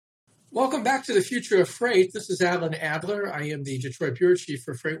Welcome back to the Future of Freight. This is Alan Adler. I am the Detroit Bureau Chief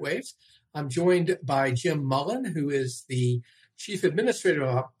for FreightWaves. I'm joined by Jim Mullen, who is the Chief Administrative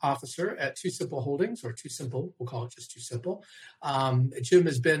Officer at TuSimple Holdings, or TuSimple. We'll call it just TuSimple. Jim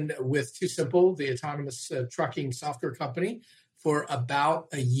has been with TuSimple, the autonomous trucking software company, for about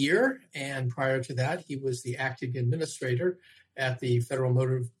a year. And prior to that, he was the acting administrator at the Federal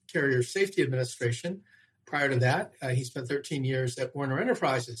Motor Carrier Safety Administration. Prior to that, he spent 13 years at Werner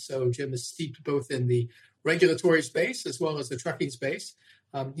Enterprises. So Jim is steeped both in the regulatory space as well as the trucking space.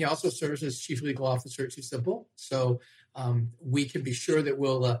 He also serves as Chief Legal Officer at TuSimple. So we can be sure that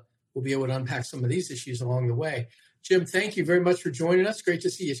we'll be able to unpack some of these issues along the way. Jim, thank you very much for joining us. Great to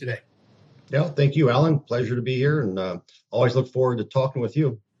see you today. Yeah, thank you, Alan. Pleasure to be here, and always look forward to talking with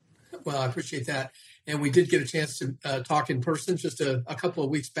you. Well, I appreciate that. And we did get a chance to talk in person just a couple of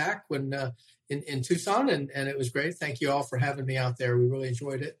weeks back when in Tucson, and it was great. Thank you all for having me out there. We really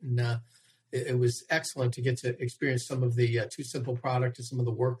enjoyed it, and it was excellent to get to experience some of the TuSimple product and some of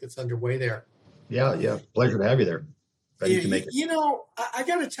the work that's underway there. Yeah. Pleasure to have you there. Ready to make it. You know, I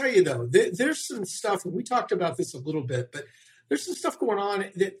got to tell you, though, there's some stuff, and we talked about this a little bit, but there's some stuff going on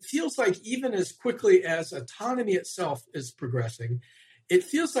that feels like even as quickly as autonomy itself is progressing, it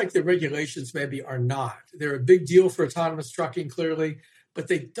feels like the regulations maybe are not. They're a big deal for autonomous trucking, clearly, but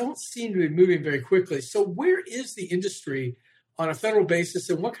they don't seem to be moving very quickly. So where is the industry on a federal basis,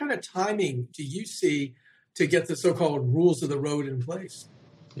 and what kind of timing do you see to get the so-called rules of the road in place?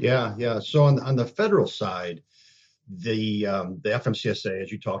 Yeah. So on the federal side, the FMCSA,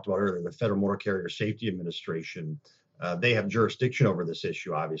 as you talked about earlier, the Federal Motor Carrier Safety Administration, they have jurisdiction over this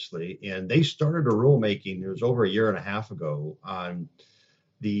issue, obviously, and they started a rulemaking, it was over a year and a half ago, on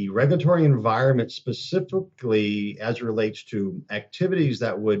the regulatory environment specifically as it relates to activities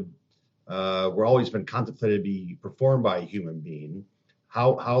that were always been contemplated to be performed by a human being,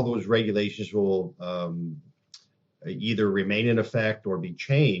 how those regulations will either remain in effect or be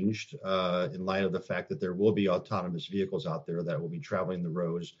changed in light of the fact that there will be autonomous vehicles out there that will be traveling the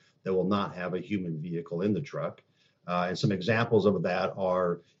roads that will not have a human vehicle in the truck. And some examples of that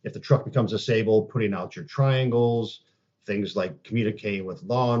are if the truck becomes disabled, putting out your triangles, things like communicating with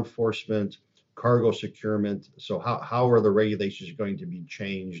law enforcement, cargo securement. So how are the regulations going to be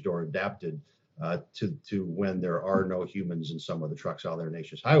changed or adapted to when there are no humans in some of the trucks on their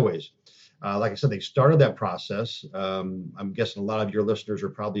nation's highways? Like I said, they started that process. I'm guessing a lot of your listeners are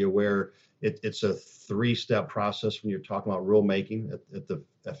probably aware it's a 3-step process when you're talking about rulemaking at the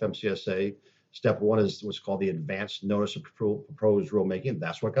FMCSA. Step 1 is what's called the Advanced Notice of Proposed Rulemaking.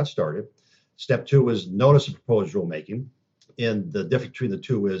 That's what got started. Step 2 is Notice of Proposed Rulemaking. And the difference between the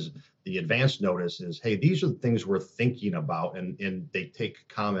two is the advanced notice is, hey, these are the things we're thinking about. And they take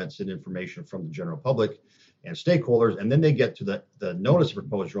comments and information from the general public and stakeholders. And then they get to the Notice of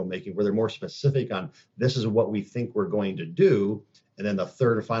Proposed Rulemaking, where they're more specific on this is what we think we're going to do. And then the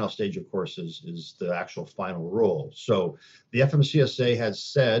third and final stage, of course, is the actual final rule. So the FMCSA has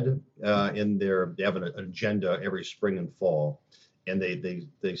said they have an agenda every spring and fall. And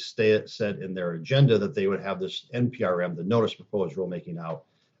they said in their agenda that they would have this NPRM, the Notice of Proposed Rulemaking, out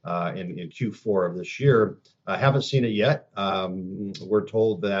in Q4 of this year. I haven't seen it yet. We're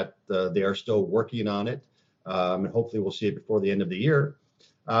told that they are still working on it, and hopefully we'll see it before the end of the year.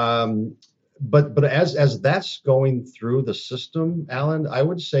 But as that's going through the system, Alan, I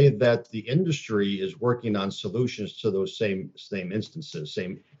would say that the industry is working on solutions to those same instances,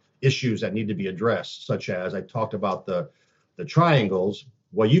 same issues that need to be addressed, such as I talked about the triangles.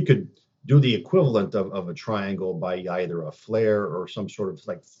 Well, you could do the equivalent of a triangle by either a flare or some sort of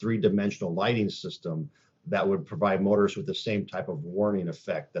like 3-dimensional lighting system that would provide motorists with the same type of warning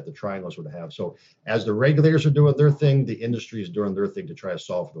effect that the triangles would have. So as the regulators are doing their thing, the industry is doing their thing to try to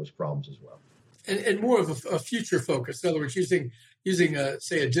solve those problems as well. And more of a future focus. In other words, using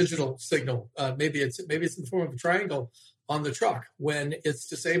say a digital signal. Maybe it's in the form of a triangle on the truck when it's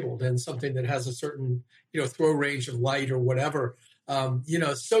disabled, and something that has a certain throw range of light or whatever.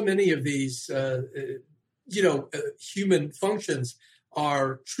 So many of these human functions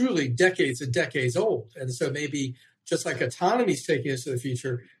are truly decades and decades old, and so maybe just like autonomy is taking us to the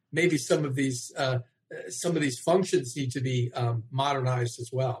future, maybe some of these functions need to be modernized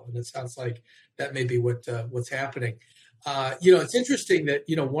as well. And it sounds like that may be what's happening. It's interesting that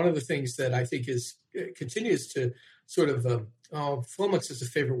one of the things that I think continues to sort of flummox is a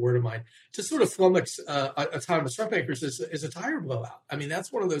favorite word of mine, to sort of flummox autonomous truck makers is a tire blowout. I mean,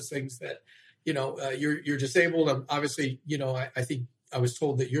 that's one of those things that you're disabled. Obviously, I think I was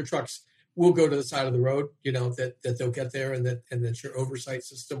told that your trucks will go to the side of the road, that they'll get there, and that your oversight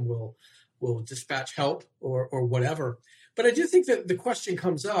system will dispatch help or whatever. But I do think that the question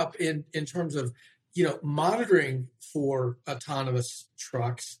comes up in terms of, monitoring for autonomous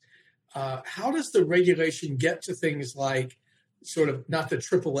trucks. How does the regulation get to things like sort of not the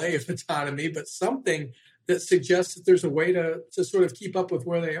AAA of autonomy, but something that suggests that there's a way to sort of keep up with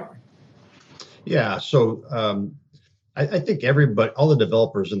where they are? Yeah. So I think all the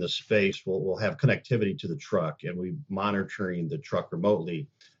developers in the space will have connectivity to the truck, and we monitoring the truck remotely,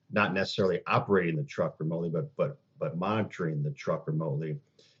 not necessarily operating the truck remotely, but monitoring the truck remotely.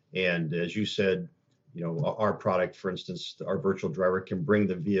 And as you said, our product, for instance, our virtual driver can bring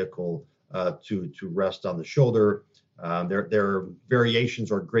the vehicle to rest on the shoulder. There are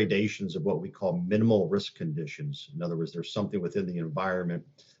variations or gradations of what we call minimal risk conditions. In other words, there's something within the environment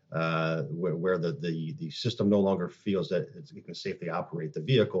where the system no longer feels that it can safely operate the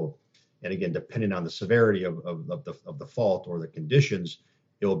vehicle. And again, depending on the severity of the fault or the conditions,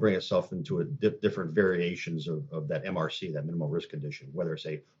 it will bring itself into different variations of that MRC, that minimal risk condition, whether it's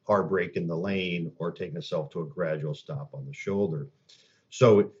a hard brake in the lane or taking itself to a gradual stop on the shoulder.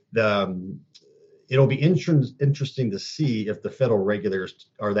 So it'll be interesting to see if the federal regulators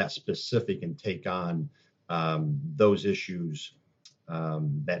are that specific and take on those issues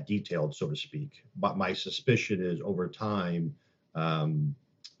that detailed, so to speak. But my suspicion is over time,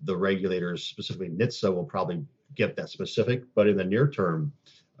 the regulators, specifically NHTSA, will probably get that specific. But in the near term,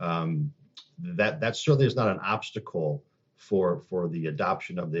 that certainly is not an obstacle for the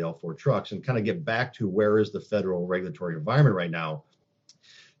adoption of the L4 trucks. And kind of get back to where is the federal regulatory environment right now.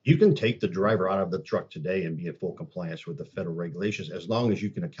 You can take the driver out of the truck today and be in full compliance with the federal regulations as long as you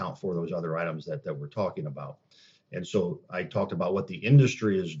can account for those other items that we're talking about. And so I talked about what the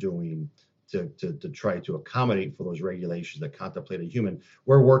industry is doing to try to accommodate for those regulations that contemplate a human.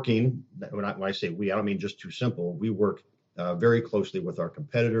 We're working, when I say we, I don't mean just too simple. We work very closely with our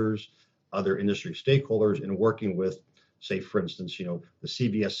competitors, other industry stakeholders, and working with, say, for instance, the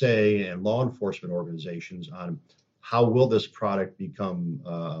CVSA and law enforcement organizations on how will this product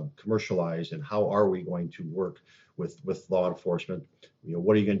become commercialized, and how are we going to work with law enforcement?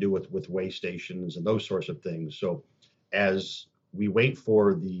 What are you going to do with weigh stations and those sorts of things? So as we wait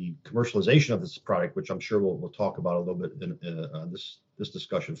for the commercialization of this product, which I'm sure we'll talk about a little bit in this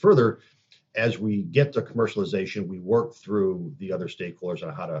discussion further, as we get to commercialization, we work through the other stakeholders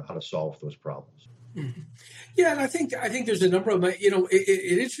on how to solve those problems. Mm-hmm. Yeah, and I think there's a number of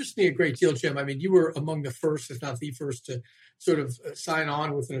it interests me a great deal, Jim. I mean, you were among the first, if not the first, to sort of sign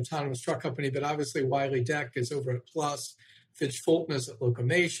on with an autonomous truck company. But obviously, Wiley Deck is over at Plus, Fitch Fulton is at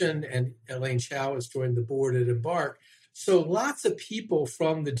Locomation, and Elaine Chao has joined the board at Embark. So lots of people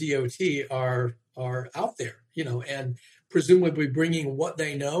from the DOT are out there, and presumably bringing what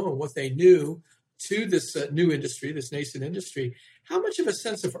they know and what they knew to this new industry, this nascent industry. How much of a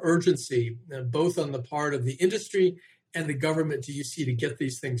sense of urgency, both on the part of the industry and the government, do you see to get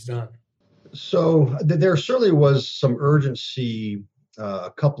these things done? So there certainly was some urgency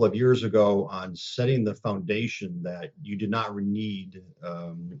a couple of years ago on setting the foundation that you did not need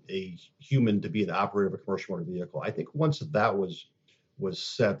a human to be the operator of a commercial motor vehicle. I think once that was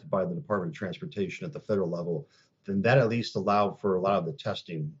set by the Department of Transportation at the federal level, then that at least allowed for a lot of the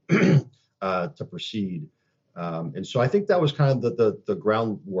testing to proceed. And so I think that was kind of the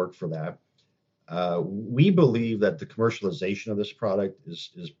groundwork for that. We believe that the commercialization of this product is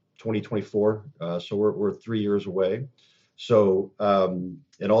 2024. So we're 3 years away. So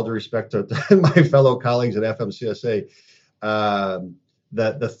in all due respect to my fellow colleagues at FMCSA,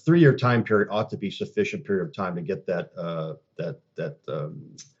 that the 3-year time period ought to be sufficient period of time to get that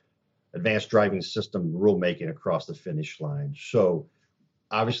advanced driving system rulemaking across the finish line. So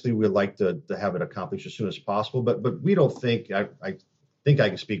obviously we'd like to have it accomplished as soon as possible, but we don't think, I think I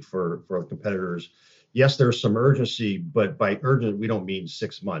can speak for the competitors. Yes, there's some urgency, but by urgent, we don't mean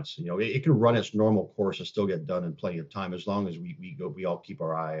 6 months. It can run its normal course and still get done in plenty of time, as long as we all keep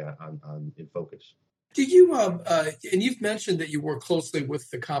our eye on in focus. Do you, and you've mentioned that you work closely with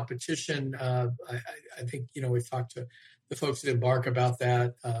the competition. I think, we've talked to the folks at Embark about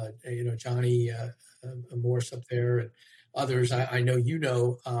that, Johnny Morse up there and others I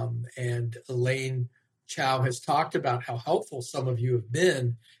know, and Elaine Chao has talked about how helpful some of you have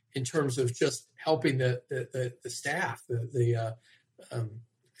been in terms of just helping the staff, the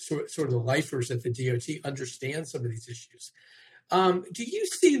sort of the lifers at the DOT understand some of these issues. Do you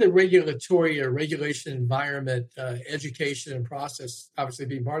see the regulatory or regulation environment, education and process, obviously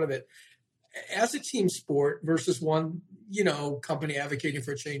being part of it, as a team sport versus one, company advocating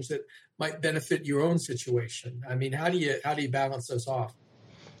for a change that might benefit your own situation? I mean, how do you balance those off?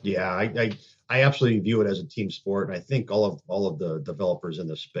 Yeah, I absolutely view it as a team sport, and I think all of the developers in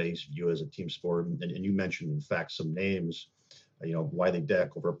this space view it as a team sport. And you mentioned, in fact, some names, Wiley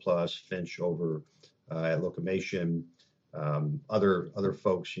Deck over Plus, Finch over at Locomation, other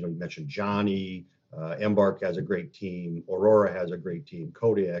folks. You mentioned Johnny. Embark has a great team. Aurora has a great team.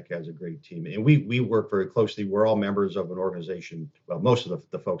 Kodiak has a great team, and we work very closely. We're all members of an organization. Well, most of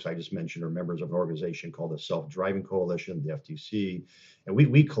the folks I just mentioned are members of an organization called the Self-Driving Coalition, the FTC, and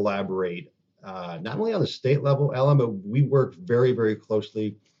we collaborate not only on the state level, Alan, but we work very, very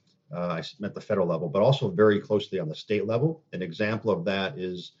closely. I meant the federal level, but also very closely on the state level. An example of that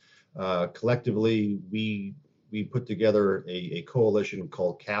is collectively we put together a coalition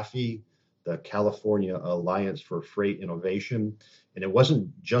called CAFI, the California Alliance for Freight Innovation. And it wasn't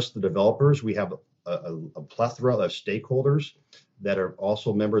just the developers. We have a plethora of stakeholders that are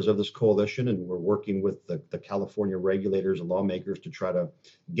also members of this coalition. And we're working with the California regulators and lawmakers to try to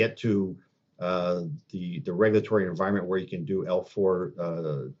get to the regulatory environment where you can do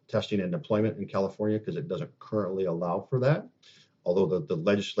L4 testing and deployment in California, because it doesn't currently allow for that. Although the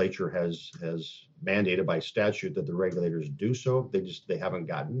legislature has mandated by statute that the regulators do so, they haven't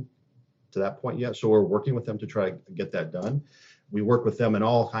gotten to that point yet. So we're working with them to try to get that done. We work with them in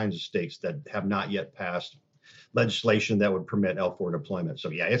all kinds of states that have not yet passed legislation that would permit L4 deployment. So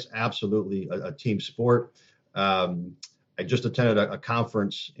yeah, it's absolutely a team sport. I just attended a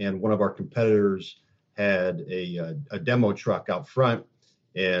conference, and one of our competitors had a demo truck out front.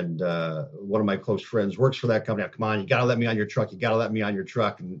 And one of my close friends works for that company. Come on, you got to let me on your truck. You got to let me on your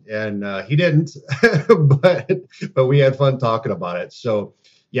truck. And he didn't, but we had fun talking about it. So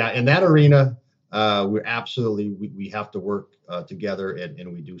yeah, in that arena, we're absolutely, we have to work together,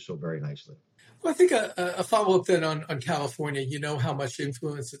 and we do so very nicely. Well, I think a follow-up then on California, how much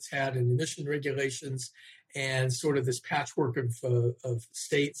influence it's had in emission regulations and sort of this patchwork of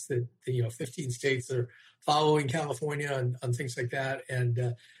states that, 15 states that are following California on things like that.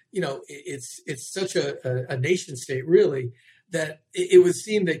 And, it's such a nation state, really, that it would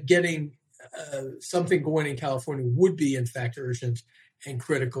seem that getting something going in California would be, in fact, urgent and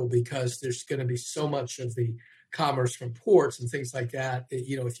critical, because there's going to be so much of the commerce from ports and things like that.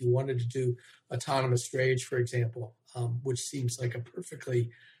 If you wanted to do autonomous drayage, for example, which seems like a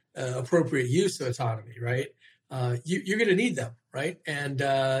perfectly appropriate use of autonomy, right? You're going to need them, right? And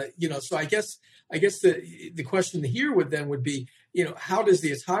so I guess the question here would be, how does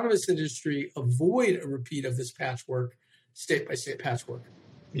the autonomous industry avoid a repeat of this patchwork, state by state patchwork?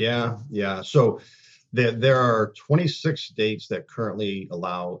 Yeah. So there are 26 states that currently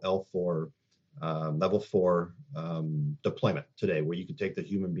allow L4 level 4 deployment today, where you can take the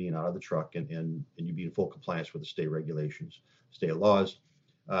human being out of the truck and you be in full compliance with the state regulations, state laws.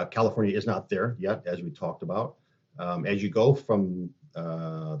 California is not there yet, as we talked about. As you go from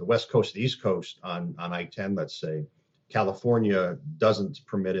the West Coast to the East Coast on I-10, let's say, California doesn't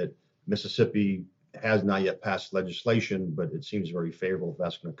permit it. Mississippi has not yet passed legislation, but it seems very favorable if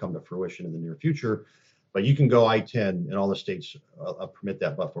that's going to come to fruition in the near future. But you can go I-10, and all the states permit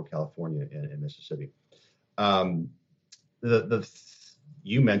that, but for California and Mississippi.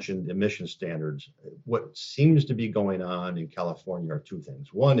 You mentioned emission standards. What seems to be going on in California are two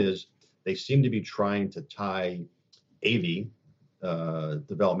things. One is they seem to be trying to tie AV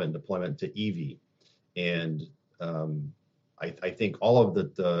development and deployment to EV. And I think all of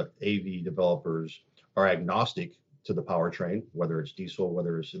the AV developers are agnostic to the powertrain, whether it's diesel,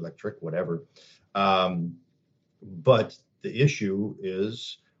 whether it's electric, whatever. But the issue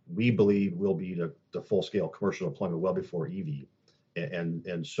is, we believe will be the full-scale commercial deployment well before EV.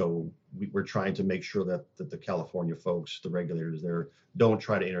 And so we're trying to make sure that the California folks, the regulators there, don't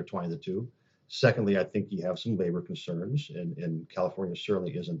try to intertwine the two. Secondly, I think you have some labor concerns, and California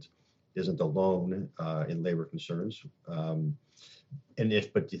certainly isn't alone in labor concerns.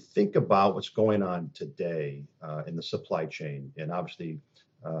 But you think about what's going on today in the supply chain, and obviously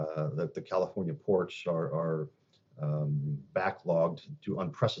the California ports are backlogged to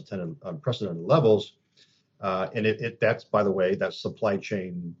unprecedented levels. And that's, by the way, that supply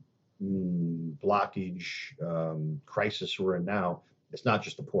chain blockage crisis we're in now. It's not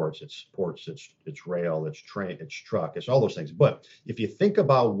just the ports, it's rail, it's train, it's truck, it's all those things. But if you think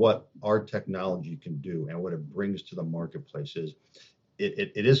about what our technology can do and what it brings to the marketplace,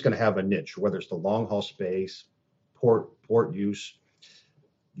 it is going to have a niche, whether it's the long haul space, port use.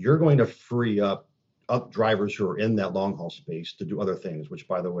 You're going to free up drivers who are in that long haul space to do other things, which,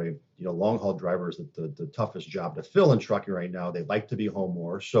 by the way, long haul drivers, the toughest job to fill in trucking right now. They like to be home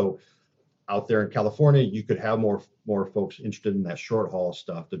more. So out there in California, you could have more folks interested in that short haul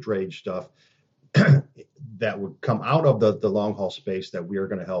stuff, the drayage stuff. that would come out of the long haul space that we are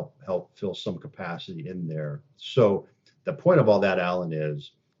going to help fill some capacity in there. So the point of all that, Alan,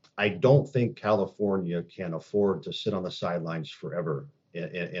 is I don't think California can afford to sit on the sidelines forever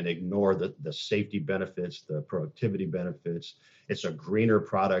and ignore the safety benefits, the productivity benefits. It's a greener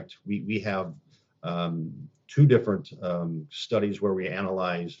product. We have two different studies where we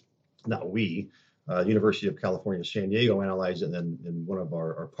analyzed, not we, University of California, San Diego analyzed it, and then one of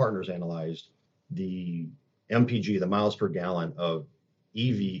our partners analyzed the MPG, the miles per gallon of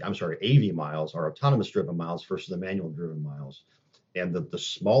AV miles, or autonomous driven miles versus the manual driven miles. And the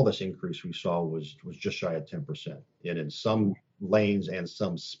smallest increase we saw was just shy of 10%. And in some lanes and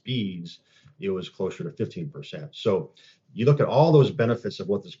some speeds, it was closer to 15%. So you look at all those benefits of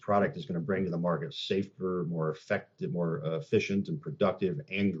what this product is going to bring to the market: safer, more effective, more efficient and productive,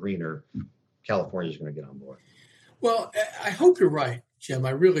 and greener. California is going to get on board. Well, I hope you're right, Jim.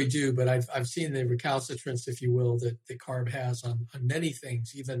 I really do. But I've seen the recalcitrance, if you will, that CARB has on many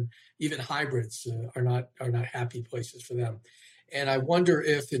things. Even hybrids are not happy places for them. And I wonder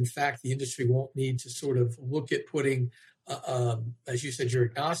if, in fact, the industry won't need to sort of look at putting, as you said, you're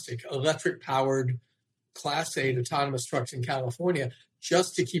agnostic, electric-powered Class 8 autonomous trucks in California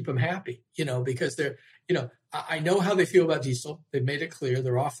just to keep them happy, because they're, I know how they feel about diesel. They've made it clear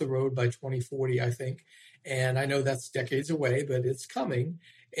they're off the road by 2040, I think. And I know that's decades away, but it's coming.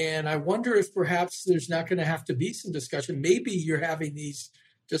 And I wonder if perhaps there's not going to have to be some discussion. Maybe you're having these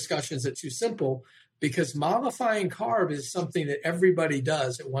discussions at Too Simple, because modifying CARB is something that everybody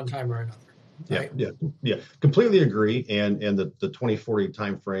does at one time or another. Right? Yeah. Completely agree. And the 2040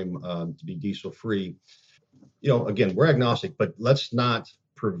 timeframe to be diesel free. Again, we're agnostic, but let's not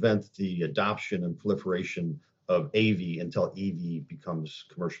prevent the adoption and proliferation of AV until EV becomes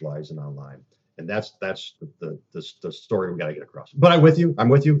commercialized and online. And that's the story we got to get across. But I'm with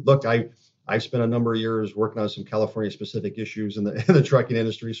you. Look, I've spent a number of years working on some California specific issues in the trucking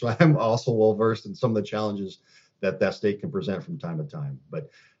industry. So I'm also well versed in some of the challenges that state can present from time to time.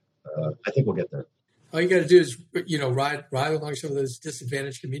 But I think we'll get there. All you got to do is, ride along some of those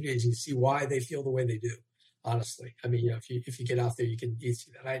disadvantaged communities and see why they feel the way they do. Honestly, I mean, if you get out there, you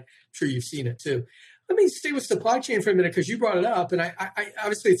see that. I'm sure you've seen it too. Let me stay with supply chain for a minute, because you brought it up, and I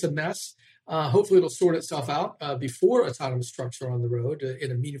obviously it's a mess. Hopefully it'll sort itself out before autonomous trucks are on the road in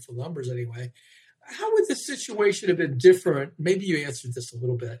a meaningful numbers anyway. How would the situation have been different? Maybe you answered this a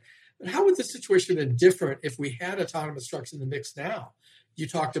little bit, but how would the situation have been different if we had autonomous trucks in the mix now? You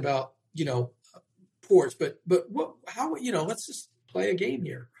talked about, ports, but how, let's just play a game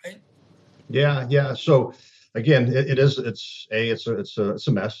here, right? Yeah. So again, it's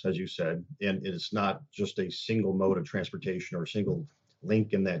a mess, as you said, and it's not just a single mode of transportation or a single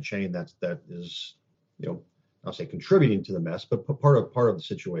link in that chain that is, I'll say contributing to the mess, but part of the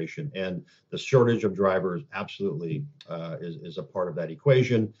situation. And the shortage of drivers absolutely is a part of that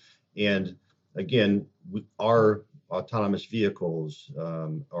equation. And again, our autonomous vehicles,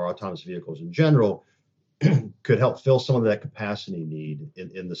 or autonomous vehicles in general, could help fill some of that capacity need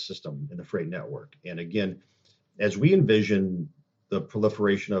in the system, in the freight network. And again, as we envision the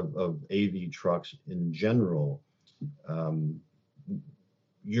proliferation of AV trucks in general,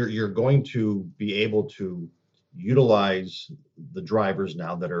 you're going to be able to utilize the drivers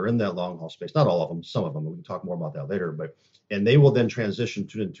now that are in that long haul space. Not all of them, some of them. We can talk more about that later. And they will then transition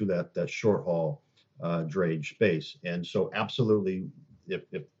into that short haul drayage space. And so, absolutely,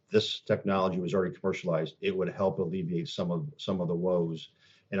 if this technology was already commercialized, it would help alleviate some of the woes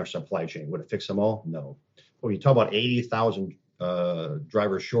in our supply chain. Would it fix them all? No. When you talk about 80,000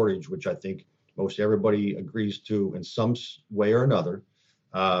 driver shortage, which I think most everybody agrees to in some way or another,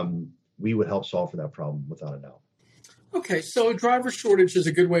 we would help solve for that problem without a doubt. Okay, so driver shortage is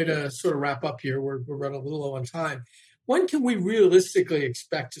a good way to sort of wrap up here. We're running a little low on time. When can we realistically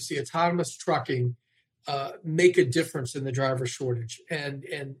expect to see autonomous trucking make a difference in the driver shortage? And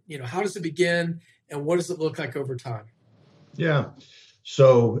how does it begin, and what does it look like over time? Yeah.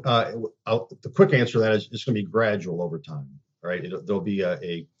 So the quick answer to that is it's going to be gradual over time, right? There'll be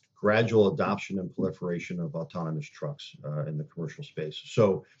a gradual adoption and proliferation of autonomous trucks in the commercial space.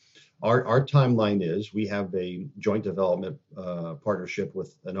 So our timeline is we have a joint development partnership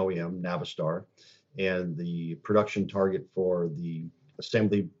with an OEM, Navistar, and the production target for the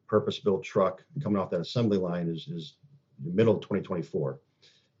assembly purpose-built truck coming off that assembly line is the middle of 2024.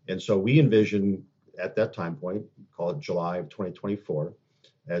 And so we envision at that time point, call it July of 2024,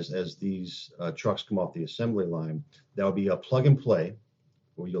 as these trucks come off the assembly line, there'll be a plug and play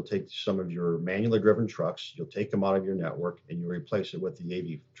where you'll take some of your manually driven trucks, you'll take them out of your network, and you replace it with the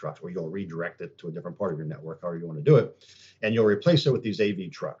AV trucks, or you'll redirect it to a different part of your network, however you want to do it, and you'll replace it with these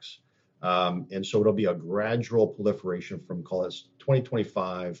AV trucks. And so it'll be a gradual proliferation from, call it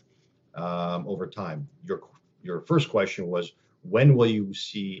 2025, over time. Your first question was, when will you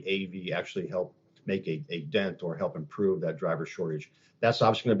see AV actually help make a dent or help improve that driver shortage? That's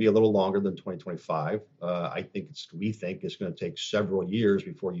obviously going to be a little longer than 2025. We think it's going to take several years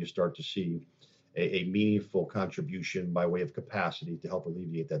before you start to see a meaningful contribution by way of capacity to help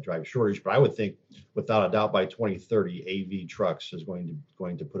alleviate that driver shortage. But I would think, without a doubt, by 2030, AV trucks is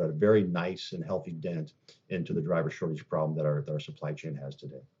going to put a very nice and healthy dent into the driver shortage problem that our supply chain has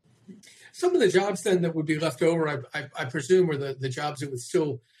today. Some of the jobs then that would be left over, I presume, or the jobs that would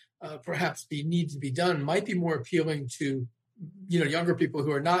still perhaps need to be done, might be more appealing to younger people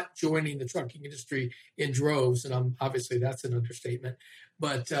who are not joining the trucking industry in droves. And obviously that's an understatement.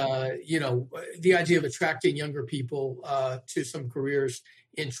 But, the idea of attracting younger people to some careers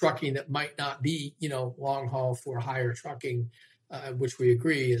in trucking that might not be, long haul for hire trucking, which we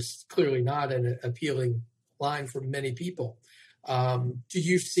agree is clearly not an appealing line for many people. Do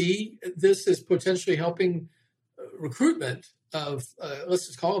you see this as potentially helping recruitment of, let's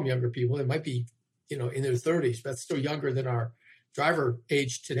just call them younger people? It might be, in their 30s, but that's still younger than our driver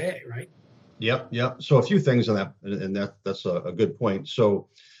age today, right? Yep. So a few things on that, and that's a good point. So,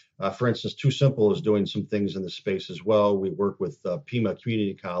 for instance, Too Simple is doing some things in this space as well. We work with Pima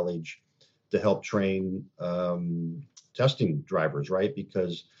Community College to help train testing drivers, right?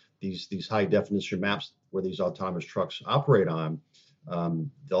 Because these high definition maps where these autonomous trucks operate on,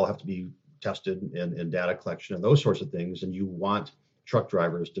 they'll have to be tested and data collection and those sorts of things. And you want truck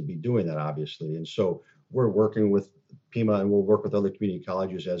drivers to be doing that, obviously. And so we're working with Pima, and we'll work with other community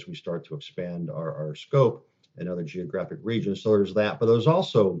colleges as we start to expand our scope in other geographic regions. So there's that, but there's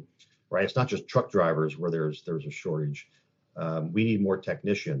also, right, it's not just truck drivers where there's a shortage. We need more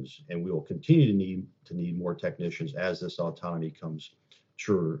technicians, and we will continue to need more technicians as this autonomy comes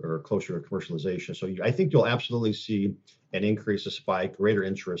true or closer to commercialization. So I think you'll absolutely see an increase, a spike, greater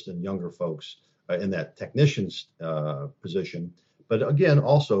interest in younger folks in that technician's position. But again,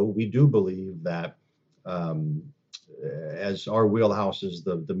 also, we do believe that as our wheelhouse is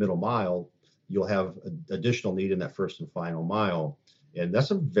the middle mile, you'll have additional need in that first and final mile. And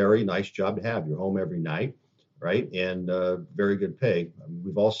that's a very nice job to have. You're home every night, right? And very good pay.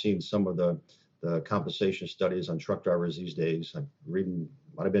 We've all seen some of the compensation studies on truck drivers these days. I'm reading,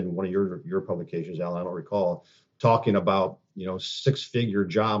 might have been one of your publications, Alan, I don't recall, talking about, 6-figure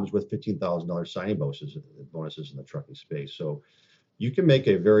jobs with $15,000 signing bonuses in the trucking space. So you can make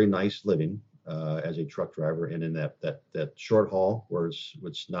a very nice living as a truck driver, and in that short haul where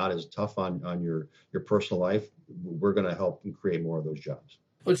it's not as tough on your personal life, we're going to help and create more of those jobs.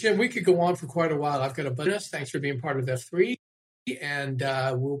 Well, Jim, we could go on for quite a while. I've got a bonus. Thanks for being part of F3, and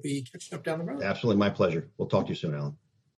we'll be catching up down the road. Absolutely, my pleasure. We'll talk to you soon, Alan.